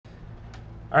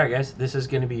Alright guys, this is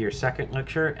going to be your second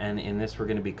lecture, and in this we're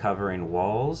going to be covering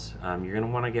walls. You're going to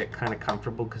want to get kind of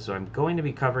comfortable because I'm going to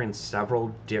be covering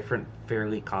several different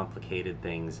fairly complicated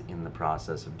things in the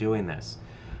process of doing this.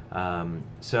 And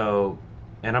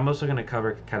I'm also going to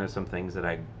cover kind of some things that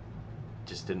I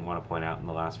just didn't want to point out in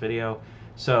the last video.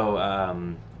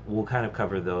 We'll kind of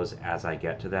cover those as I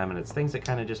get to them, and it's things that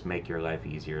kind of just make your life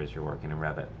easier as you're working in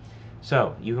Revit.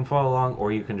 So you can follow along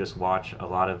or you can just watch. A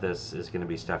lot of this is going to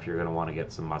be stuff you're going to want to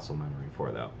get some muscle memory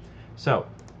for though. So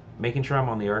making sure I'm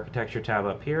on the architecture tab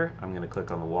up here, I'm going to click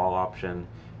on the wall option,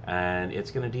 and it's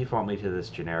going to default me to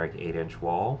this generic 8-inch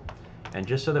wall. And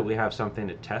just so that we have something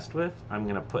to test with, I'm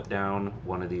going to put down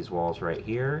one of these walls right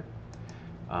here.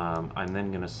 I'm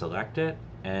then going to select it,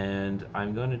 and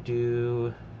I'm going to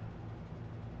do,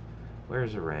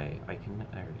 where's array? There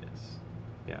it is.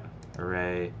 Yeah,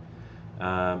 array.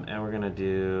 And we're gonna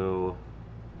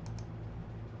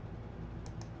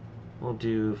we'll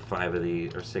do 5 of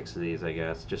these, or 6 of these, I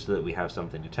guess, just so that we have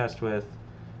something to test with.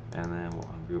 And then we'll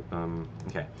ungroup them.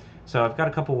 Okay, so I've got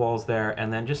a couple walls there,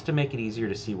 and then just to make it easier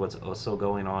to see what's also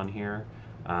going on here,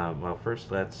 well,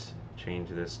 first let's change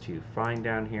this to fine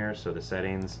down here, so the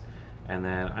settings, and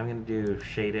then I'm gonna do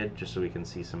shaded, just so we can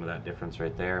see some of that difference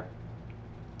right there.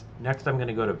 Next, I'm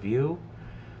gonna go to view,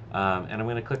 and I'm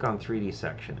going to click on 3D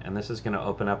section, and this is going to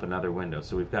open up another window.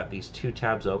 So we've got these 2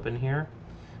 tabs open here.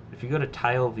 If you go to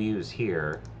tile views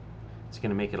here, it's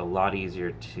going to make it a lot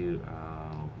easier to,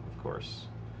 of course,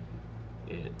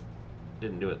 it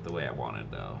didn't do it the way I wanted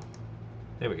though.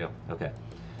 There we go. Okay.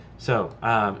 So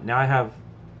now I have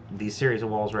these series of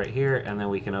walls right here, and then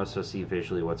we can also see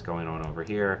visually what's going on over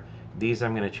here. These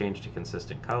I'm going to change to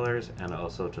consistent colors and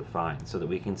also to fine, so that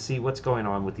we can see what's going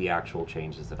on with the actual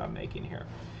changes that I'm making here.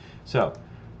 So,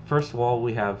 first wall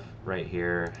we have right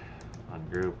here on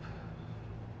group.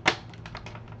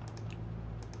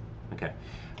 Okay.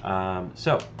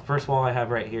 So, first wall I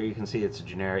have right here, you can see it's a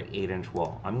generic 8-inch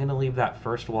wall. I'm going to leave that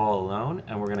first wall alone,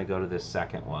 and we're going to go to this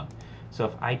second one. So,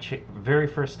 if I very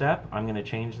first step, I'm going to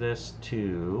change this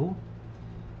to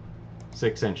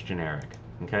 6-inch generic.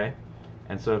 Okay.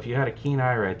 And so, if you had a keen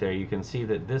eye right there, you can see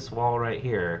that this wall right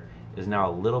here is now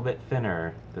a little bit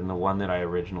thinner than the one that I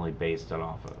originally based it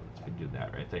off of. We do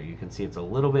that right there. You can see it's a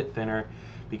little bit thinner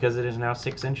because it is now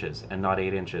 6 inches and not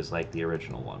 8 inches like the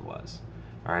original one was.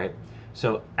 All right.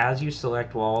 So as you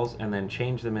select walls and then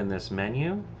change them in this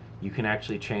menu, you can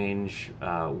actually change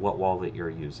what wall that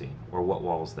you're using or what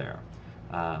wall's there.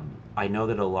 I know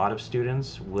that a lot of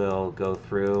students will go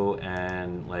through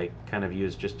and like kind of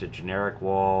use just a generic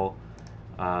wall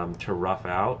to rough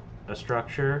out a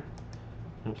structure.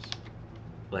 Oops.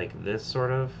 Like this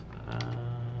sort of.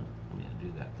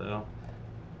 Do that though,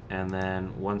 and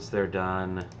then once they're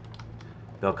done,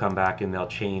 they'll come back and they'll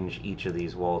change each of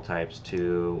these wall types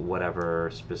to whatever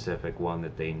specific one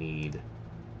that they need,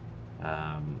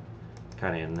 kind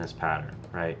of in this pattern,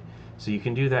 right? So you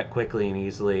can do that quickly and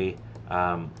easily.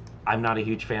 I'm not a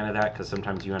huge fan of that because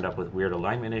sometimes you end up with weird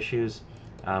alignment issues,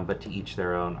 but to each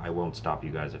their own. I won't stop you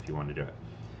guys if you want to do it.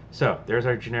 So there's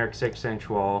our generic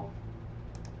 6-inch wall.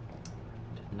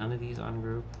 None of these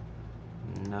ungroup?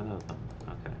 None of them.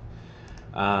 Okay.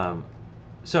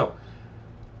 So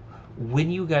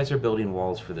when you guys are building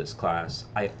walls for this class,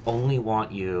 I only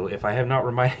want you, if I have not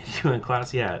reminded you in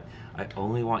class yet, I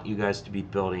only want you guys to be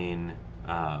building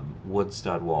wood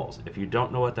stud walls. If you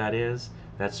don't know what that is,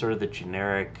 that's sort of the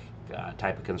generic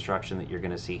type of construction that you're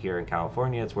going to see here in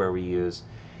California. It's where we use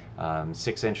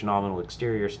 6-inch nominal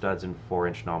exterior studs and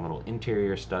 4-inch nominal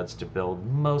interior studs to build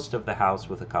most of the house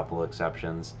with a couple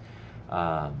exceptions.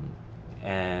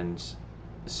 And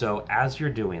so as you're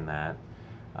doing that,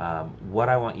 what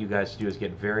I want you guys to do is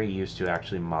get very used to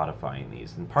actually modifying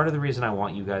these. And part of the reason I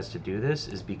want you guys to do this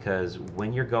is because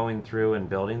when you're going through and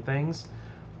building things,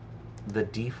 the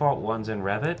default ones in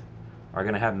Revit are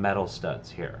going to have metal studs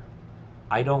here.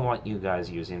 I don't want you guys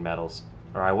using metals,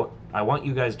 or I want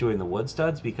you guys doing the wood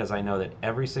studs, because I know that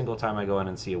every single time I go in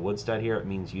and see a wood stud here, it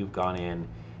means you've gone in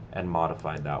and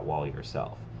modified that wall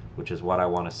yourself, which is what I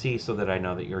want to see so that I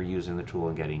know that you're using the tool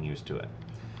and getting used to it.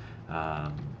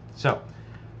 So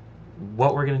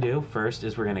what we're going to do first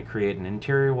is we're going to create an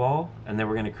interior wall, and then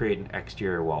we're going to create an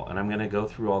exterior wall. And I'm going to go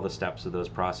through all the steps of those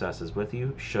processes with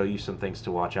you, show you some things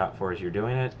to watch out for as you're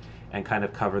doing it, and kind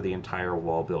of cover the entire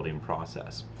wall building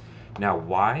process. Now,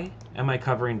 why am I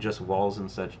covering just walls in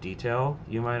such detail,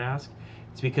 you might ask?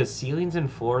 It's because ceilings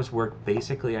and floors work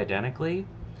basically identically,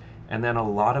 and then a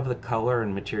lot of the color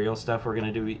and material stuff we're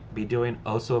going to be doing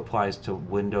also applies to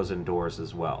windows and doors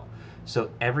as well.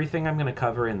 So everything I'm going to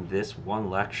cover in this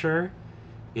one lecture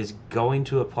is going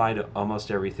to apply to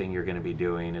almost everything you're going to be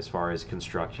doing as far as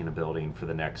constructing a building for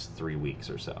the next 3 weeks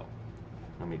or so.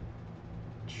 Let me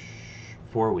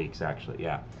 4 weeks actually,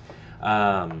 yeah.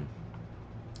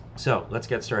 So let's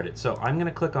get started. So I'm going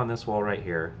to click on this wall right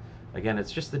here. Again,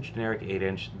 it's just the generic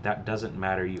 8-inch. That doesn't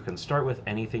matter. You can start with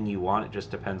anything you want. It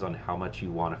just depends on how much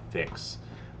you want to fix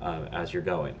as you're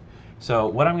going. So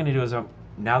what I'm going to do is,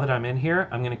 now that I'm in here,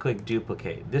 I'm going to click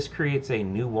duplicate. This creates a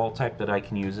new wall type that I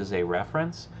can use as a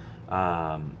reference.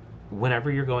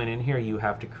 Whenever you're going in here, you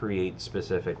have to create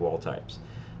specific wall types.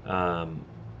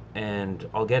 And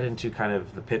I'll get into kind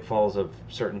of the pitfalls of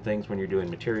certain things when you're doing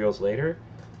materials later.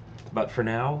 But for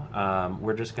now,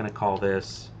 we're just going to call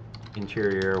this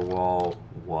interior wall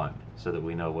 1 so that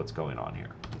we know what's going on here.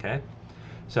 Okay?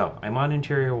 So I'm on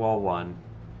interior wall 1,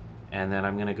 and then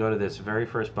I'm going to go to this very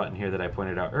first button here that I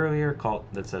pointed out earlier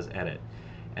that says edit,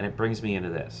 and it brings me into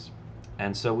this.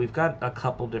 And so we've got a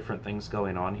couple different things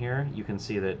going on here. You can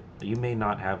see that you may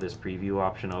not have this preview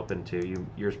option open too.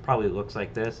 Yours probably looks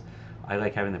like this. I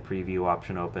like having the preview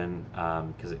option open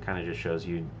because it kind of just shows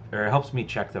you, or it helps me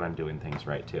check that I'm doing things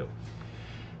right too.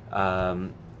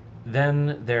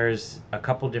 Then there's a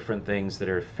couple different things that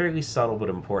are fairly subtle but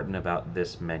important about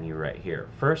this menu right here.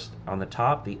 First, on the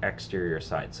top, the exterior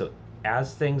side. So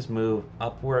as things move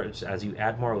upwards, as you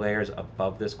add more layers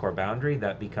above this core boundary,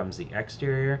 that becomes the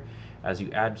exterior. As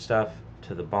you add stuff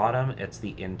to the bottom, it's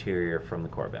the interior from the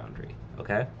core boundary,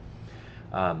 okay?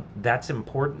 That's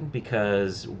important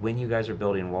because when you guys are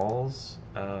building walls,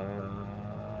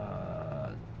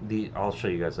 I'll show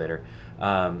you guys later.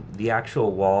 The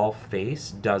actual wall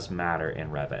face does matter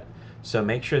in Revit. So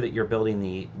make sure that you're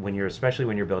building especially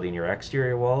when you're building your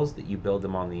exterior walls, that you build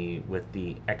them with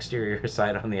the exterior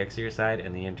side on the exterior side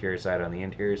and the interior side on the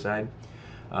interior side.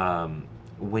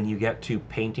 When you get to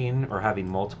painting or having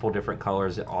multiple different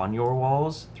colors on your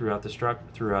walls throughout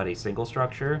a single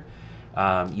structure,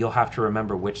 you'll have to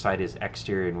remember which side is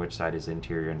exterior and which side is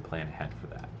interior and plan ahead for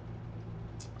that.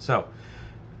 So,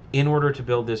 in order to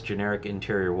build this generic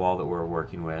interior wall that we're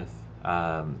working with,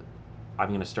 I'm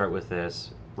going to start with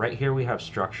this. Right here we have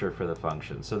structure for the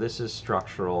function. So this is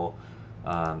structural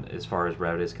as far as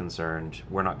Revit is concerned.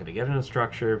 We're not going to get into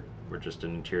structure. We're just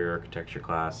an interior architecture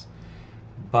class.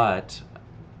 But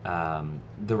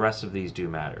the rest of these do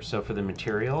matter. So for the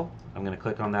material, I'm going to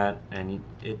click on that, and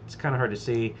it's kind of hard to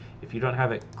see. If you don't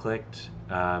have it clicked,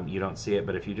 you don't see it,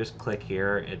 but if you just click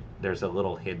here, there's a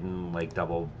little hidden like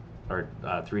double or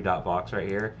 3-dot box right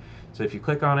here. So if you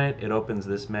click on it, it opens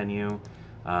this menu,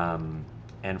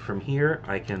 and from here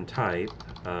I can type,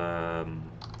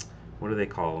 what do they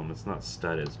call them? It's not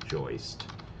stud, it's joist.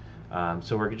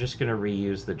 So we're just going to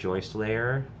reuse the joist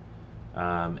layer.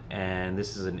 And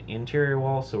this is an interior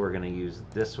wall, so we're going to use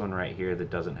this one right here that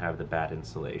doesn't have the bad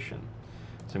insulation.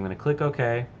 So I'm going to click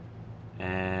OK,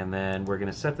 and then we're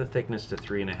going to set the thickness to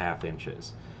 3.5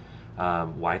 inches.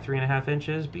 Why 3.5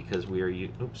 inches? Because we are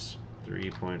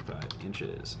 3.5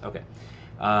 inches. Okay.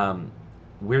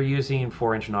 We're using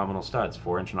 4-inch nominal studs.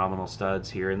 4-inch nominal studs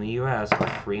here in the US are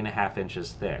 3.5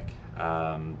 inches thick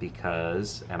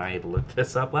because, and I looked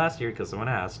this up last year because someone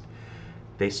asked,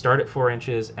 they start at 4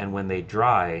 inches, and when they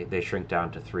dry, they shrink down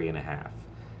to 3.5.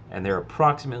 And they're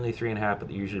approximately 3.5, but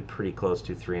they're usually pretty close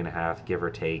to 3.5, give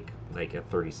or take like a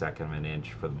 32nd of an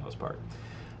inch for the most part.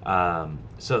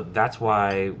 So that's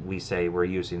why we say we're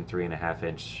using 3.5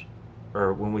 inch,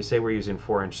 or when we say we're using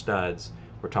 4-inch studs,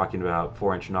 we're talking about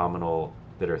 4-inch nominal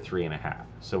that are 3.5.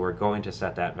 So we're going to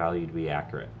set that value to be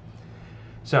accurate.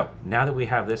 So now that we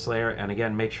have this layer, and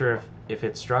again, make sure if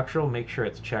it's structural, make sure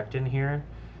it's checked in here.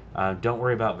 Don't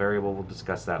worry about variable, we'll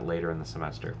discuss that later in the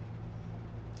semester.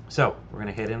 So we're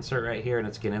going to hit insert right here, and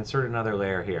it's going to insert another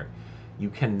layer here. You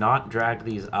cannot drag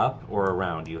these up or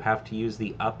around. You have to use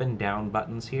the up and down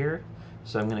buttons here.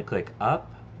 So I'm going to click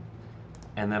up,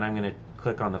 and then I'm going to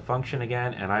click on the function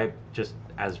again, and I just,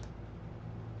 as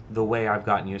the way I've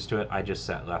gotten used to it, I just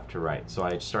set left to right. So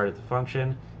I started the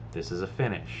function, this is a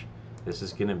finish. This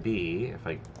is going to be, if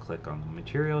I click on the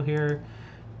material here,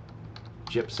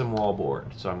 gypsum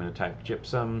wallboard. So I'm going to type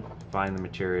gypsum, find the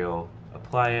material,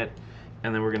 apply it,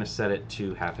 and then we're going to set it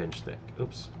to 1/2 inch thick.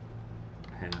 Oops,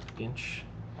 1/2 inch.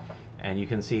 And you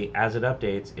can see as it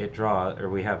updates,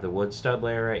 we have the wood stud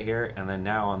layer right here, and then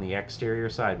now on the exterior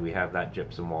side we have that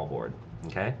gypsum wallboard.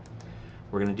 Okay,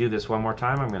 we're going to do this one more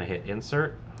time. I'm going to hit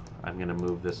insert. I'm going to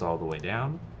move this all the way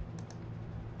down.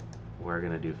 We're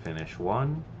going to do finish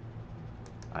 1.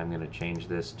 I'm going to change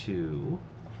this to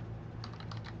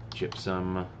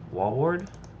gypsum wallboard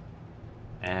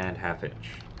and 1/2 inch.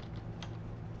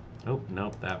 Oh,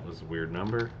 nope, that was a weird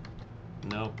number.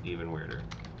 Nope, even weirder.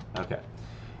 Okay.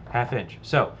 1/2 inch.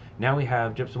 So now we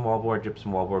have gypsum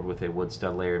wallboard with a wood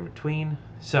stud layer in between.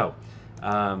 So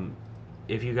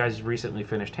if you guys recently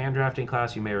finished hand drafting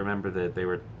class, you may remember that they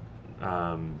were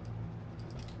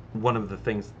one of the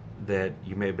things that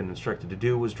you may have been instructed to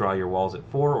do was draw your walls at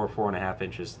 4 or 4.5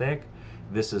 inches thick.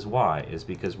 This is why, is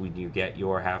because when you get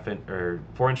your 1/2 inch or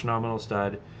 4-inch nominal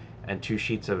stud and 2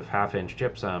 sheets of 1/2 inch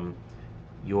gypsum,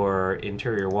 your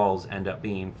interior walls end up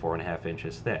being 4.5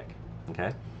 inches thick.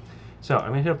 Okay, so I'm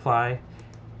going to hit apply,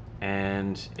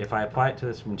 and if I apply it to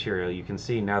this material, you can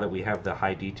see now that we have the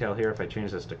high detail here. If I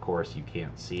change this to coarse, you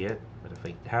can't see it, but if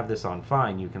I have this on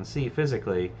fine, you can see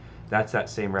physically that's that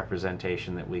same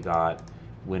representation that we got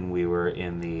when we were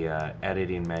in the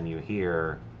editing menu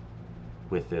here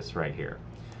with this right here.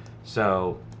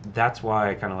 So that's why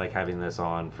I kind of like having this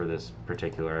on for this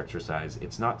particular exercise.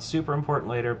 It's not super important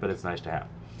later, but it's nice to have.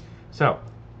 So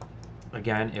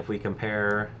again, if we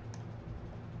compare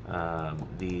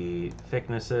the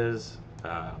thicknesses,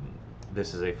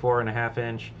 this is a 4.5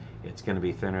 inch. It's going to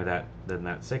be thinner than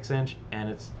that 6 inch, and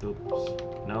it's, oops,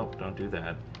 nope, don't do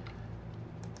that.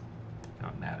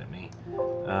 Got mad at me.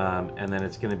 And then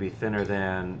it's going to be thinner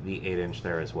than the 8 inch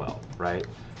there as well, right?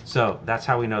 So that's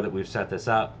how we know that we've set this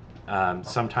up.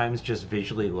 Sometimes just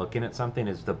visually looking at something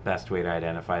is the best way to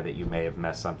identify that you may have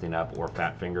messed something up or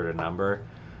fat fingered a number.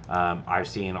 I've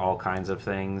seen all kinds of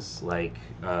things, like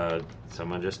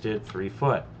someone just did 3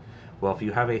 foot. Well, if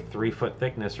you have a 3 foot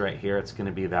thickness right here, it's going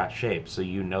to be that shape, so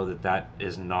you know that that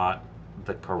is not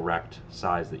the correct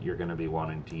size that you're going to be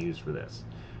wanting to use for this.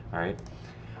 All right.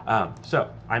 So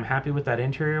I'm happy with that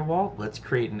interior wall. Let's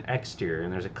create an exterior,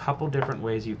 and there's a couple different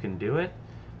ways you can do it.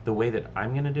 The way that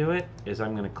I'm going to do it is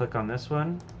I'm going to click on this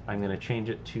one. I'm going to change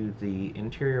it to the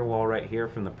interior wall right here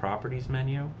from the properties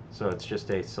menu. So it's just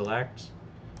a select,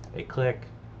 a click,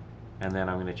 and then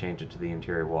I'm going to change it to the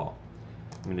interior wall.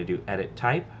 I'm going to do edit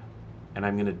type, and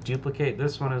I'm going to duplicate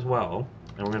this one as well,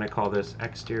 and we're going to call this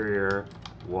exterior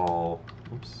wall,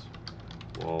 oops,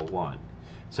 wall 1.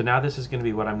 So now this is going to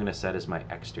be what I'm going to set as my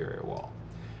exterior wall.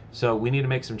 So we need to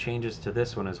make some changes to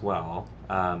this one as well.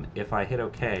 If I hit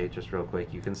OK, just real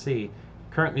quick, you can see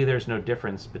currently there's no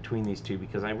difference between these two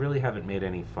because I really haven't made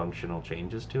any functional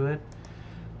changes to it.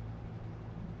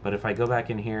 But if I go back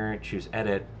in here, choose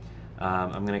edit,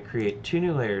 I'm going to create 2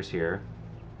 new layers here.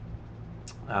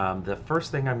 The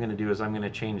first thing I'm going to do is I'm going to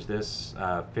change this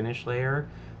finish layer,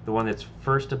 the one that's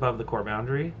first above the core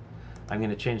boundary. I'm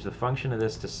going to change the function of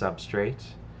this to substrate,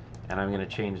 and I'm going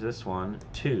to change this one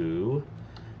to,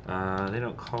 they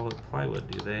don't call it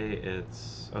plywood, do they?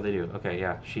 It's, oh, they do. Okay,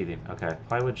 yeah, sheathing. Okay,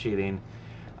 plywood sheathing.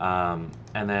 And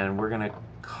then we're going to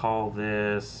call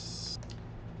this,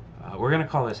 we're going to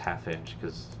call this 1/2 inch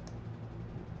because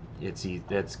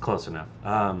it's close enough.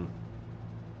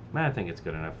 I think it's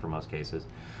good enough for most cases.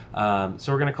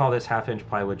 So we're going to call this 1/2 inch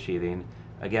plywood sheathing.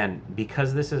 Again,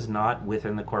 because this is not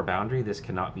within the core boundary, this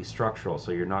cannot be structural,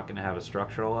 so you're not going to have a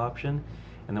structural option,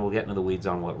 and then we'll get into the weeds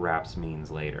on what wraps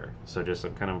means later. So just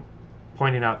I'm kind of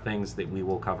pointing out things that we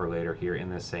will cover later here in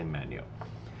this same menu.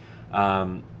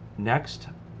 Next,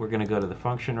 we're going to go to the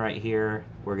function right here.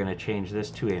 We're going to change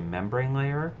this to a membrane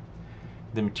layer.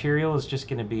 The material is just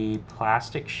going to be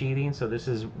plastic sheathing, so this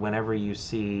is whenever you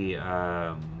see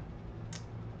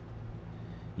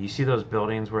those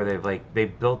buildings where they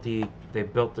built the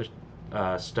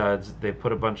studs, they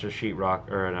put a bunch of sheetrock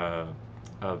or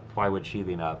plywood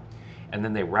sheathing up, and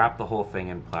then they wrap the whole thing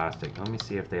in plastic. Let me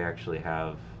see if they actually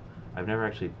have. I've never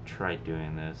actually tried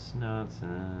doing this. No, it's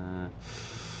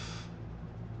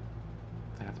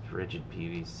that's rigid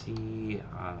PVC.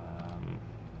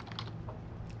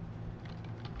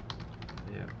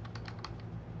 Yeah,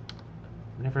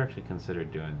 I've never actually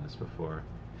considered doing this before.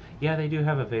 Yeah, they do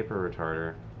have a vapor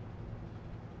retarder.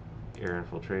 Air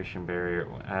infiltration barrier.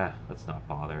 Let's not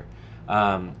bother.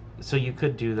 So you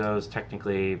could do those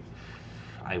technically.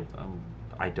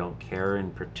 I don't care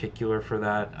in particular for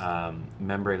that.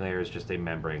 Membrane layer is just a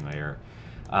membrane layer.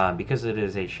 Because it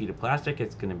is a sheet of plastic,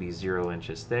 it's going to be 0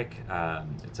 inches thick.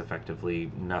 It's effectively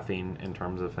nothing in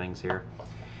terms of things here.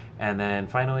 And then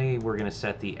finally, we're going to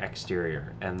set the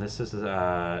exterior, and this is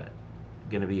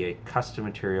going to be a custom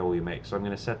material we make. So I'm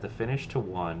going to set the finish to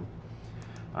 1.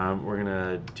 We're going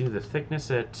to do the thickness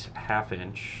at 1/2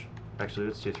 inch. Actually,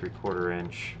 let's do 3/4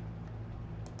 inch.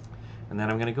 And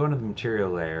then I'm going to go into the material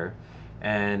layer,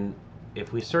 and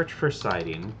if we search for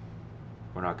siding,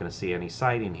 we're not going to see any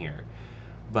siding here.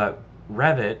 But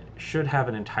Revit should have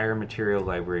an entire material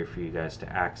library for you guys to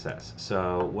access.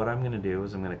 So what I'm going to do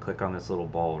is I'm going to click on this little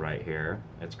ball right here.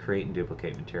 It's create and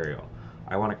duplicate material.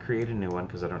 I want to create a new one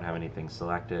because I don't have anything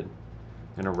selected.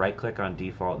 I'm going to right click on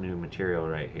default new material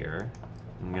right here.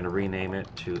 I'm going to rename it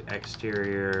to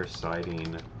exterior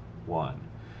siding 1.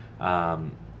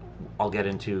 Um, I'll get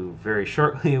into very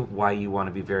shortly why you want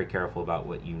to be very careful about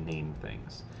what you name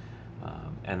things.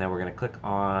 And then we're going to click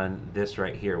on this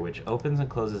right here, which opens and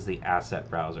closes the asset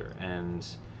browser. And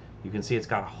you can see it's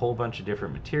got a whole bunch of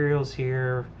different materials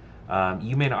here.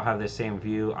 You may not have the same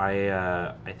view.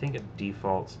 I think it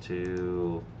defaults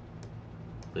to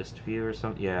list view or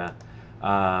something. Yeah.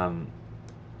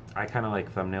 I kind of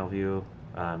like thumbnail view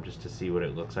just to see what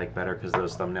it looks like better because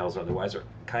those thumbnails otherwise are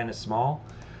kind of small.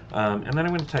 And then I'm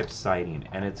going to type siding,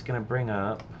 and it's going to bring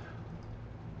up,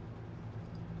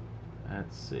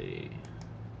 let's see,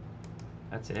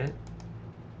 that's it?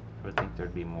 I would think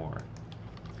there'd be more.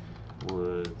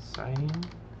 Wood siding,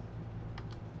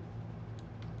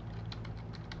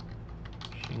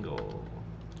 shingle.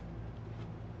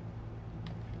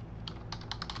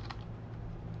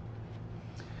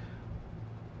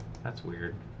 That's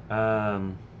weird.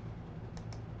 Oh,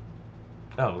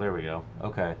 there we go.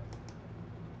 Okay.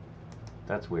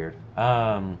 That's weird.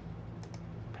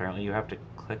 Apparently you have to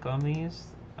click on these.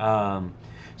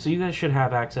 So you guys should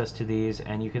have access to these,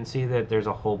 and you can see that there's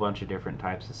a whole bunch of different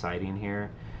types of siding here.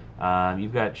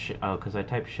 You've got, oh, because I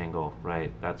typed shingle,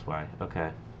 right, that's why,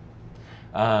 okay.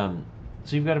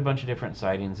 So you've got a bunch of different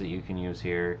sidings that you can use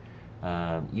here.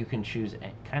 You can choose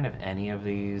kind of any of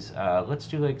these. Let's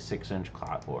do like 6-inch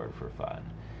clapboard for fun.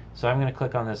 So I'm going to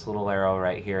click on this little arrow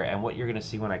right here, and what you're going to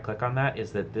see when I click on that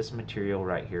is that this material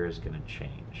right here is going to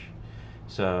change.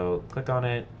 So click on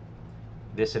it.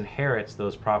 This inherits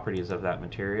those properties of that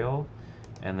material,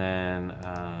 and then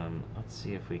let's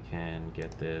see if we can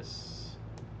get this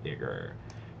bigger.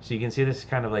 So you can see this is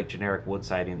kind of like generic wood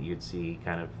siding that you'd see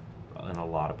kind of in a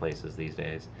lot of places these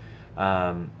days.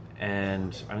 And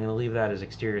I'm going to leave that as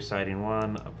exterior siding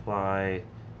 1, apply.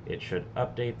 It should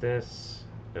update this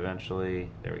eventually.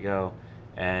 There we go.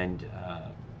 And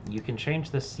you can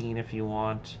change the scene if you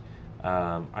want.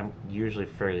 I'm usually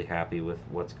fairly happy with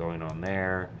what's going on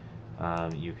there.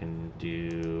 You can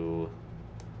do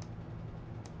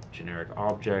generic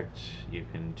object. You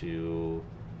can do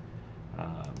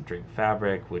drape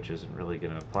fabric, which isn't really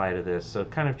going to apply to this. So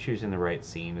kind of choosing the right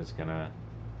scene is going to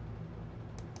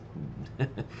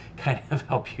kind of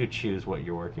help you choose what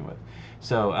you're working with.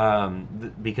 So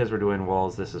because we're doing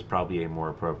walls, this is probably a more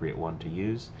appropriate one to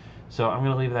use. So I'm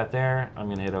going to leave that there. I'm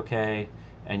going to hit OK.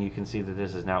 And you can see that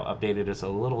this is now updated. It's a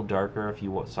little darker if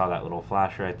you saw that little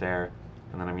flash right there.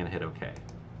 And then I'm going to hit OK.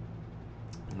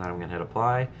 And then I'm going to hit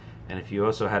apply. And if you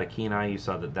also had a keen eye, you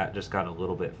saw that that just got a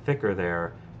little bit thicker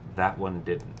there. That one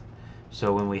didn't.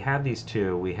 So when we had these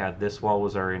two, we had this wall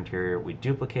was our interior. We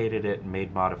duplicated it and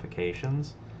made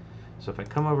modifications. So if I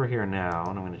come over here now,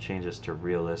 and I'm going to change this to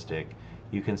realistic,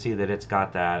 you can see that it's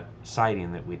got that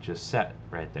siding that we just set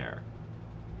right there.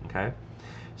 Okay?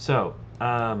 So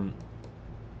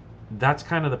that's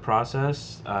kind of the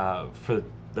process for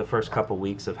the first couple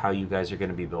weeks of how you guys are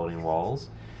going to be building walls.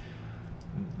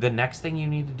 The next thing you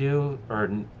need to do,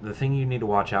 or the thing you need to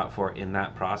watch out for in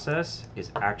that process, is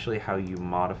actually how you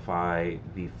modify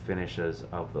the finishes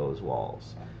of those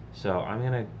walls. So I'm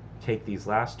going to take these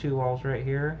last two walls right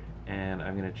here, and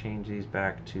I'm going to change these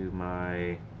back to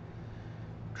my,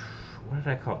 what did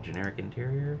I call it, generic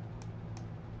interior?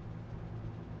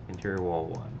 Interior wall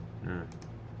 1.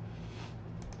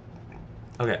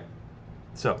 Okay,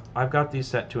 so I've got these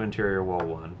set to interior wall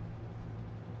 1.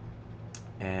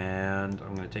 And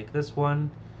I'm going to take this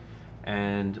one,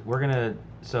 and we're going to,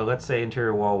 so let's say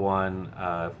interior wall 1,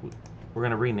 we're going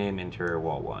to rename interior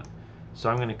wall 1. So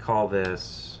I'm going to call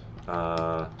this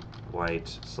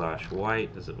white/white.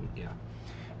 Is it? Yeah.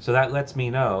 So that lets me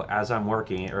know as I'm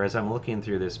working, or as I'm looking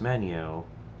through this menu,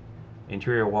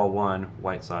 interior wall 1,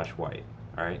 white/white.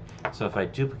 All right. So if I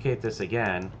duplicate this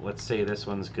again, let's say this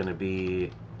one's going to be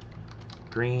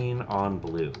green on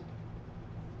blue.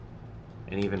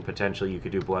 And even potentially you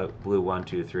could do blue 1,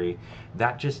 2, 3.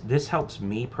 This helps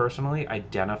me personally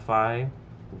identify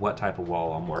what type of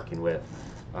wall I'm working with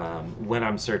when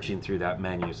I'm searching through that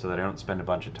menu, so that I don't spend a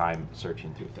bunch of time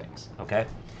searching through things. Okay,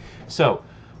 so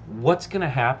what's going to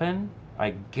happen? I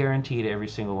guaranteed every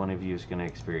single one of you is going to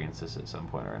experience this at some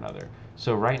point or another.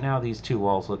 So right now these two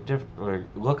walls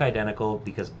look identical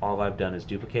because all I've done is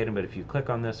duplicate them. But if you click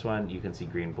on this one, you can see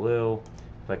green blue.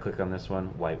 If I click on this one,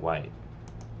 white white.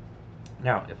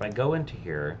 Now, if I go into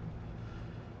here,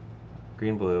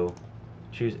 green, blue,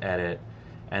 choose edit,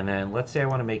 and then let's say I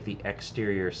want to make the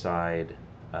exterior side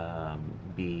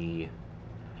be,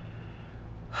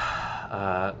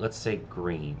 let's say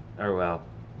green, or well,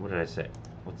 what did I say?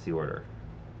 What's the order?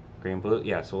 Green, blue?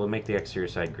 Yeah, so we'll make the exterior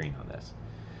side green on this.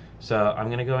 So I'm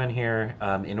going to go in here.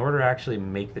 In order to actually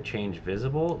make the change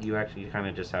visible, you actually kind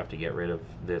of just have to get rid of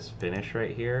this finish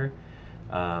right here.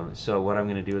 So what I'm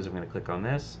going to do is I'm going to click on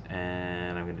this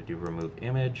and I'm going to do remove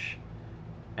image,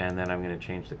 and then I'm going to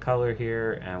change the color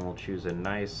here, and we'll choose a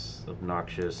nice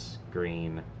obnoxious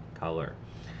green color.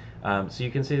 So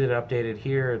you can see that updated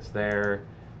here, it's there.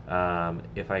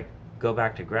 If I go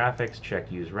back to graphics,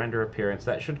 check use render appearance,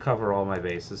 that should cover all my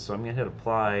bases. So I'm going to hit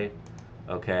apply,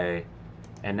 okay,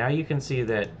 and now you can see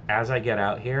that as I get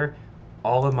out here,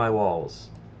 all of my walls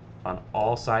on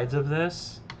all sides of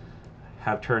this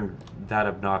have turned that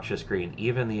obnoxious green,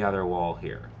 even the other wall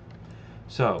here.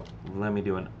 So let me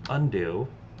do an undo,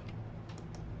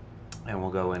 and we'll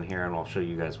go in here and I'll show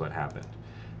you guys what happened.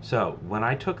 So when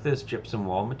I took this gypsum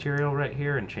wall material right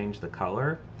here and changed the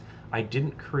color, I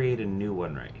didn't create a new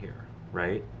one right here,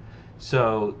 right?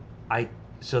 So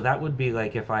that would be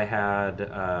like if I had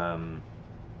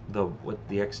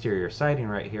the exterior siding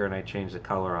right here and I change the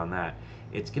color on that,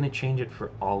 it's going to change it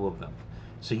for all of them.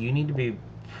 So you need to be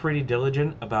pretty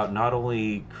diligent about not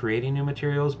only creating new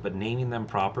materials but naming them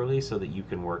properly so that you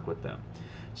can work with them.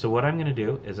 So what I'm going to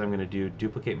do is I'm going to do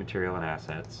duplicate material and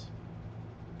assets,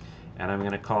 and I'm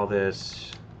going to call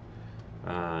this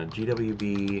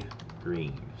GWB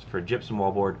green for gypsum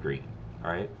wallboard green.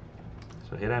 All right,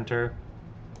 so hit enter.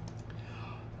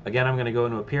 Again, I'm going to go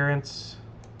into appearance.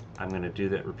 I'm going to do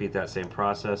that, repeat that same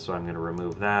process. So I'm going to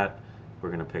remove that. We're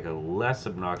going to pick a less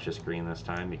obnoxious green this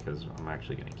time because I'm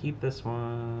actually going to keep this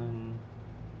one.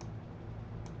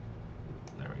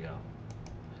 There we go.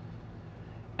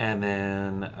 And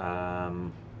then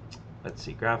let's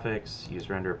see, graphics, use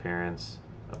render appearance,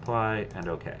 apply, and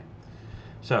OK.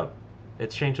 So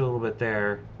it's changed a little bit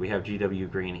there. We have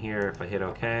GW green here. If I hit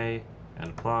OK and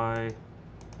apply,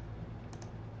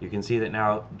 you can see that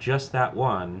now just that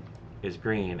one is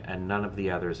green and none of the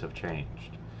others have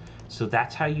changed. So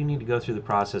that's how you need to go through the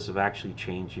process of actually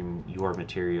changing your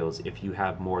materials if you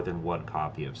have more than one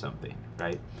copy of something,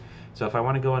 right? So if I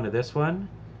want to go into this one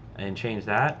and change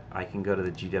that, I can go to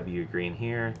the GW green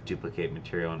here, duplicate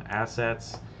material and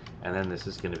assets, and then this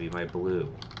is going to be my blue.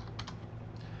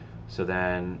 So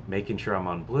then making sure I'm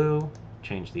on blue,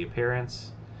 change the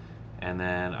appearance, and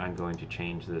then I'm going to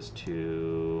change this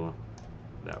to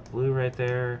that blue right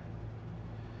there.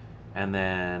 And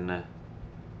then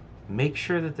make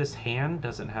sure that this hand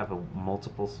doesn't have a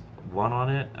multiple one on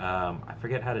it. I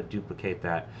forget how to duplicate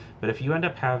that, but if you end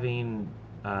up having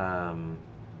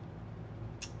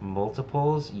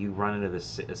multiples, you run into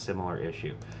a similar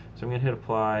issue. So I'm going to hit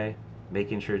apply,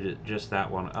 making sure that just that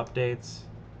one updates.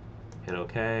 Hit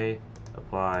OK,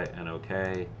 apply, and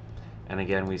OK. And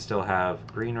again, we still have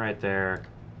green right there,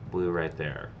 blue right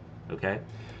there. Okay?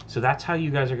 So that's how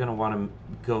you guys are going to want to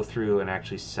go through and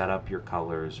actually set up your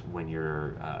colors when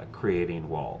you're creating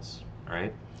walls. All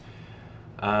right?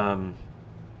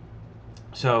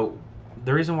 So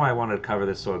the reason why I wanted to cover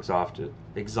this so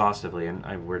exhaustively,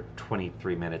 and we're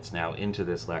 23 minutes now into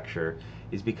this lecture,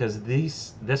 is because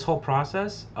this whole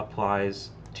process applies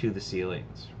to the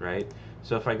ceilings, right?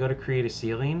 So if I go to create a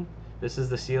ceiling, this is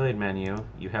the ceiling menu.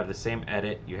 You have the same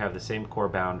edit, you have the same core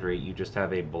boundary, you just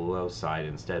have a below side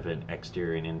instead of an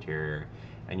exterior and interior,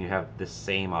 and you have the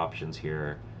same options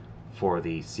here for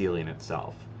the ceiling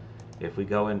itself. If we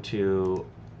go into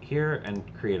here and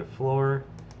create a floor,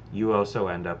 you also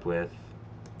end up with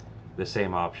the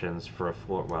same options for a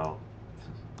floor. Well,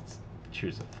 let's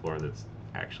choose a floor that's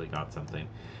actually got something.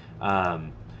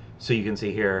 So you can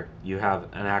see here you have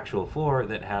an actual floor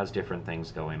that has different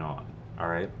things going on. All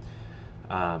right.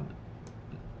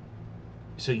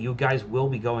 So you guys will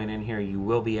be going in here, you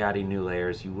will be adding new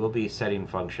layers, you will be setting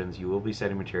functions, you will be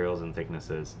setting materials and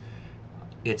thicknesses.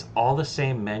 It's all the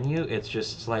same menu, it's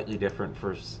just slightly different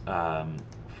for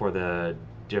the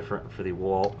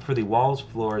walls,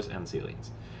 floors, and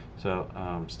ceilings. So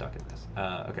I'm stuck in this.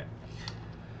 Okay.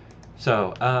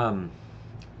 So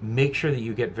make sure that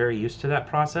you get very used to that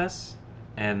process,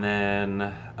 and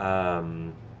then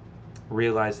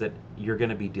realize that you're going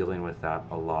to be dealing with that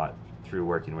a lot through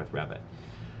working with Revit.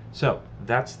 So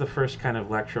that's the first kind of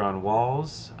lecture on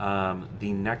walls.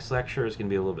 The next lecture is going to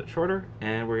be a little bit shorter,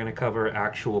 and we're going to cover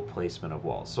actual placement of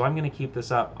walls. So I'm going to keep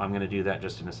this up. I'm going to do that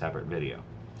just in a separate video.